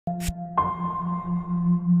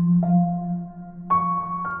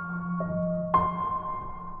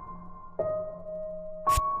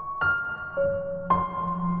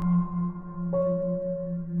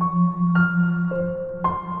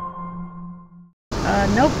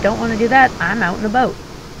Nope, don't want to do that. I'm out in a boat.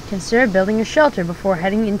 Consider building a shelter before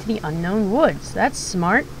heading into the unknown woods. That's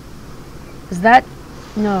smart. Is that...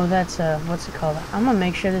 No, that's, what's it called? I'm gonna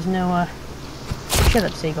make sure there's no, Shut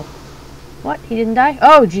up, seagull. What? He didn't die?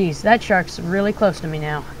 Oh, jeez. That shark's really close to me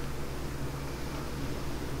now.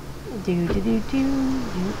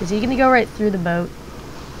 Is he gonna go right through the boat?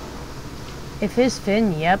 If his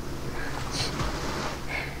fin, yep.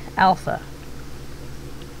 Alpha.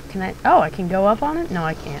 Can I... Oh, I can go up on it? No,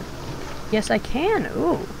 I can't. Yes, I can.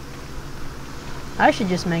 Ooh. I should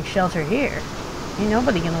just make shelter here. Ain't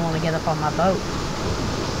nobody gonna want to get up on my boat.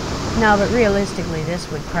 No, but realistically, this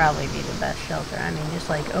would probably be the best shelter. I mean, just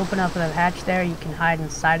like open up the hatch there, you can hide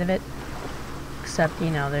inside of it. Except, you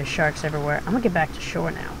know, there's sharks everywhere. I'm gonna get back to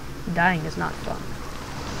shore now. Dying is not fun.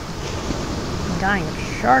 Dying of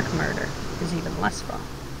shark murder is even less fun.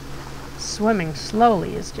 Swimming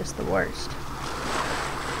slowly is just the worst.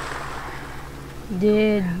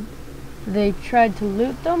 Did they try to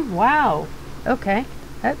loot them? Wow. Okay.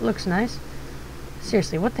 That looks nice.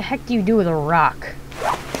 Seriously, what the heck do you do with a rock?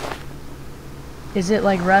 Is it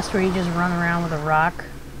like Rust where you just run around with a rock?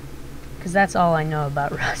 Because that's all I know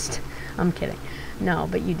about Rust. I'm kidding. No,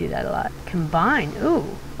 but you do that a lot. Combine. Ooh.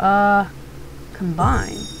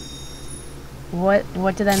 Combine.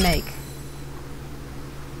 What did I make?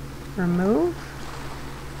 Remove?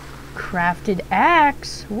 Crafted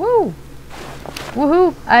axe. Woo!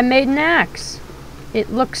 Woohoo! I made an axe. It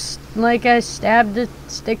looks like I stabbed a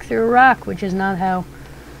stick through a rock, which is not how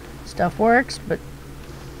stuff works, but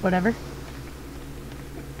whatever.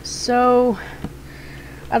 So,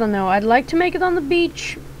 I don't know. I'd like to make it on the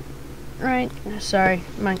beach. Right. Sorry,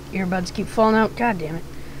 my earbuds keep falling out. God damn it.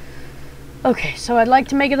 Okay, so I'd like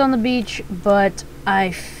to make it on the beach, but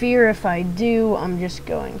I fear if I do, I'm just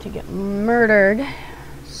going to get murdered.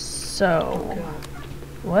 So... Oh, God.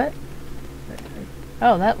 What?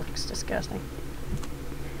 Oh, that looks disgusting.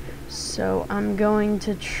 So I'm going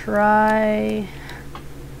to try...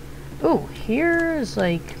 Ooh, here's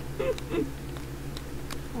like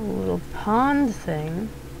a little pond thing.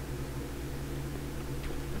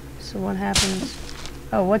 So what happens?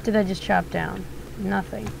 Oh, what did I just chop down?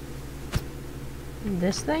 Nothing.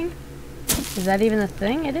 This thing? Is that even a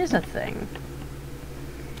thing? It is a thing.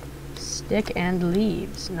 Stick and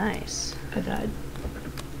leaves. Nice. I died.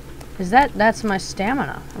 Is that's my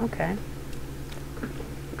stamina. Okay.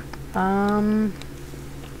 Gonna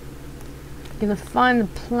find the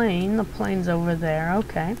plane. The plane's over there.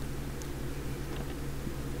 Okay.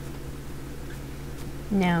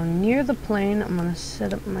 Now, near the plane, I'm gonna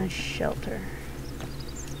set up my shelter.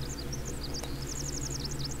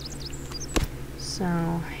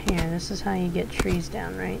 So, here, this is how you get trees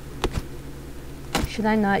down, right? Should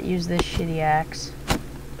I not use this shitty axe?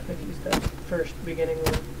 I've used that first beginning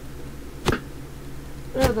one.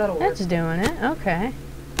 Oh, that'll work. That's doing it. Okay.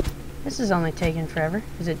 This is only taking forever.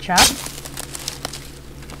 Is it chopped?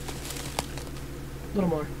 A little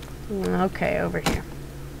more. Okay, over here.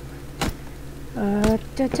 Is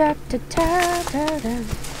it chopped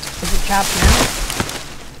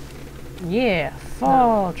now? Yeah,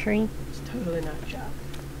 fall tree. It's totally not chopped.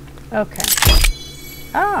 Okay.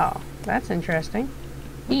 Oh, that's interesting.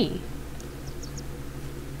 E.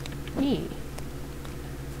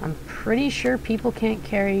 I'm pretty sure people can't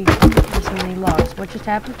carry this many logs. What just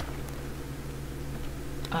happened?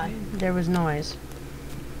 There was noise.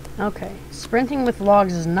 Okay. Sprinting with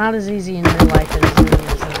logs is not as easy in real life as it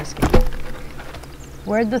is in this game.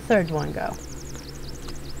 Where'd the third one go?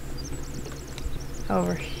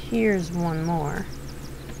 Over here's one more.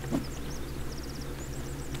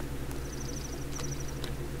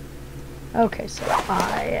 Okay, so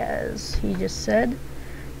as he just said,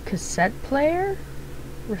 cassette player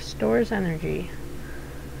restores energy.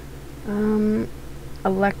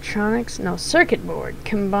 Electronics, no, circuit board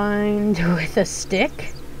combined with a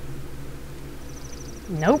stick.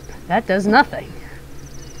 Nope, that does nothing.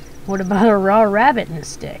 What about a raw rabbit and a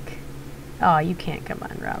stick? Oh, you can't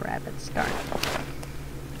combine raw rabbits, darn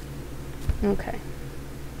it. Okay.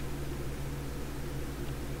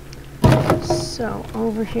 So,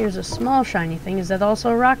 over here's a small shiny thing. Is that also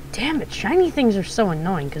a rock? Damn it, shiny things are so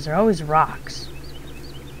annoying because they're always rocks.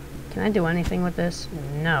 Can I do anything with this?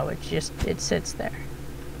 No, it sits there.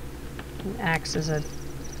 It acts as a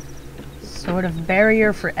sort of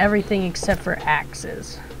barrier for everything except for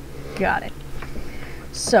axes. Got it.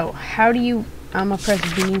 So, how do you... I'm gonna press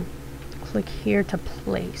B. Click here to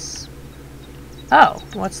place. Oh,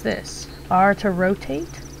 what's this? R to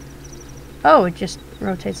rotate? Oh, it just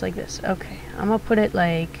rotates like this. Okay, I'm gonna put it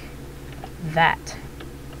like that.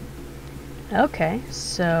 Okay,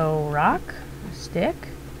 so rock, stick,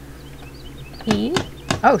 E.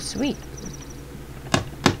 Oh, sweet.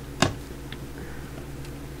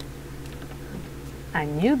 I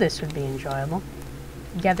knew this would be enjoyable.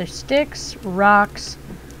 Gather sticks, rocks,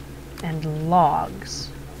 and logs.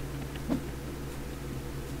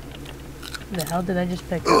 The hell did I just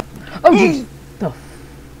pick up? Oh, jeez!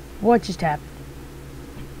 What just happened?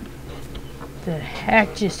 The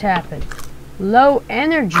heck just happened? Low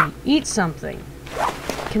energy. Eat something.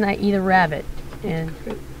 Can I eat a rabbit? And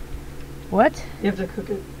what? You have to cook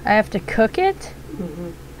it. I have to cook it?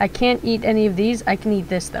 Mm-hmm. I can't eat any of these. I can eat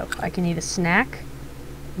this though. I can eat a snack.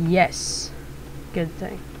 Yes. Good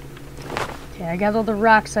thing. Okay, I got all the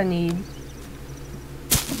rocks I need.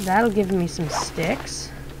 That'll give me some sticks.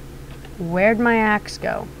 Where'd my axe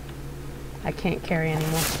go? I can't carry any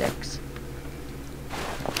more sticks.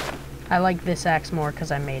 I like this axe more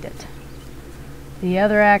because I made it. The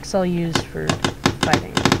other axe I'll use for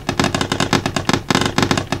fighting.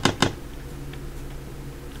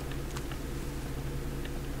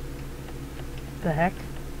 The heck?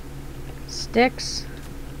 Sticks.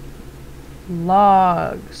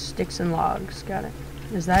 Logs. Sticks and logs. Got it.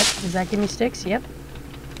 Does that give me sticks? Yep.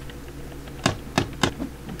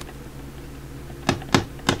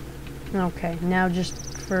 Okay, now just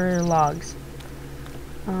for logs.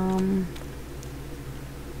 I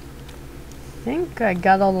think I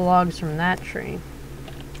got all the logs from that tree.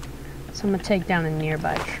 So I'm gonna take down a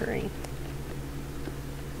nearby tree.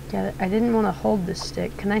 Got it. I didn't want to hold this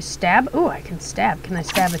stick. Can I stab? Ooh, I can stab. Can I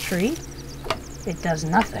stab a tree? It does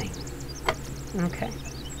nothing. Okay.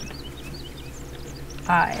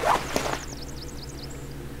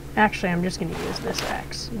 Actually, I'm just gonna use this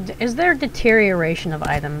axe. Is there deterioration of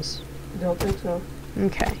items? I don't think so.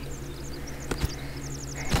 Okay.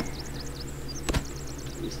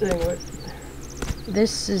 You saying what?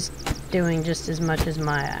 This is doing just as much as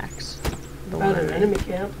my axe. Found an enemy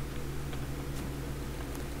camp.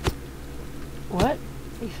 What?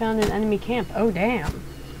 You found an enemy camp. Oh, damn.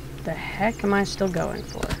 The heck am I still going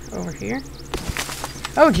for? Over here?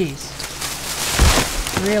 Oh, jeez.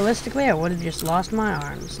 Realistically, I would have just lost my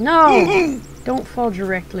arms. No! Don't fall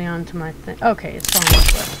directly onto my thing. Okay, it's falling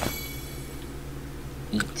this way.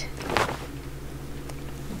 Eat.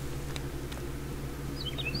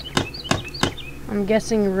 I'm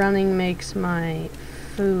guessing running makes my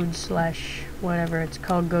food slash whatever it's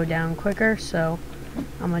called go down quicker, so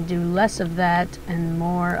I'm gonna do less of that and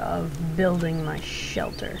more of building my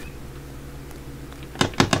shelter.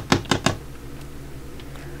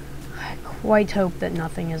 I quite hope that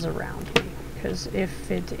nothing is around me, because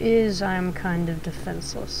if it is, I'm kind of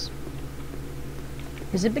defenseless.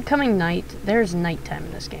 Is it becoming night? There's nighttime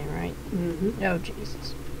in this game, right? Mm-hmm. Oh,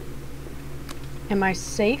 Jesus. Am I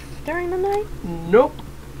safe during the night? Nope.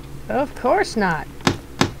 Of course not.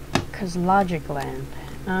 Because logic land.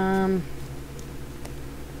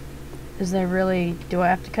 Is there really... Do I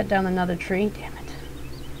have to cut down another tree? Damn it.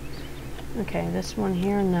 Okay, this one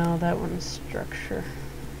here? No, that one's structure.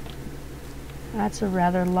 That's a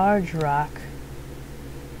rather large rock.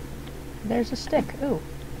 There's a stick. Ooh.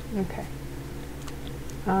 Okay.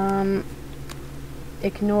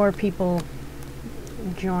 Ignore people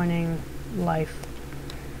joining life.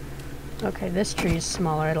 Okay, this tree is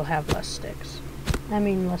smaller. It'll have less sticks. I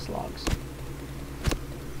mean, less logs.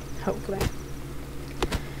 Hopefully.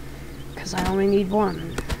 Because I only need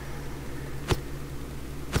one.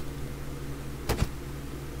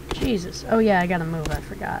 Jesus. Oh yeah, I gotta move. I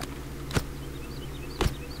forgot.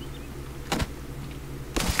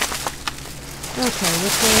 Okay,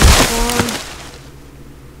 this way is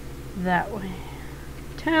on. That way.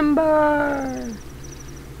 Timber!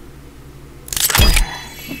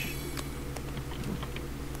 Crash.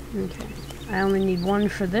 Okay. I only need one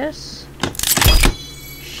for this.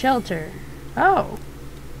 Shelter. Oh.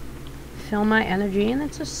 Fill my energy and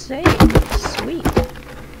it's a save. Sweet.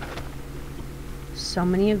 So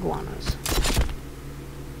many iguanas.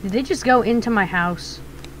 Did they just go into my house?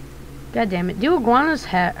 God damn it. Do iguanas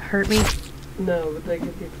hurt me? No, but they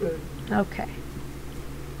give you food. Okay.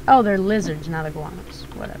 Oh, they're lizards, not iguanas.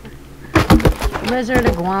 Whatever. Lizard,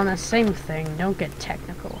 iguana, same thing. Don't get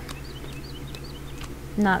technical.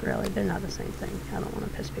 Not really. They're not the same thing. I don't want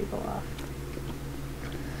to piss people off.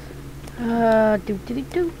 Do.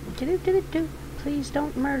 Please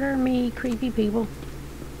don't murder me, creepy people.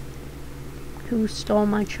 Who stole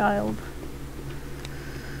my child?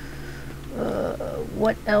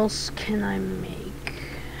 What else can I make?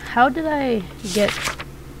 How did I get...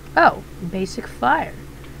 Oh, basic fire.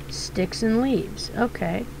 Sticks and leaves.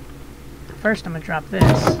 Okay. First I'm gonna drop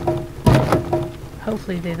this.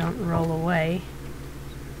 Hopefully they don't roll away.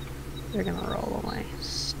 They're gonna roll away.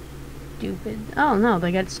 stupid. Oh no,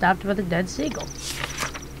 they got stopped by the dead seagull.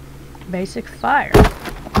 Basic fire.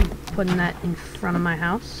 Putting that in front of my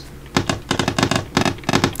house.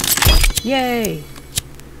 Yay!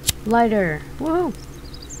 Lighter. Woohoo!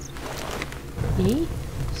 E?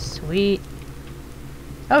 Sweet.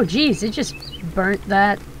 Oh geez, it just burnt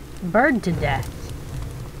that bird to death.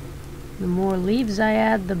 The more leaves I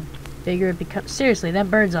add, the bigger it becomes. Seriously,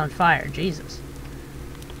 that bird's on fire. Jesus.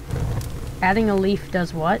 Adding a leaf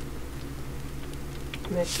does what?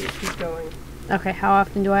 Makes it keep going. Okay, how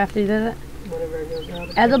often do I have to do that? Whenever it goes out.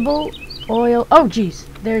 Edible oil. Oh jeez,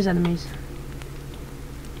 there's enemies.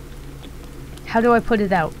 How do I put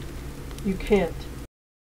it out? You can't.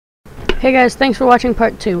 Hey guys, thanks for watching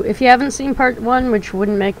part 2. If you haven't seen part 1, which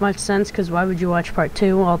wouldn't make much sense, because why would you watch part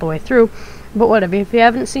 2 all the way through? But whatever, if you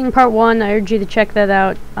haven't seen part 1, I urge you to check that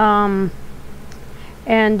out.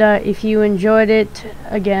 If you enjoyed it,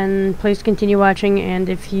 again, please continue watching, and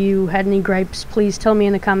if you had any gripes, please tell me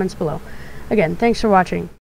in the comments below. Again, thanks for watching.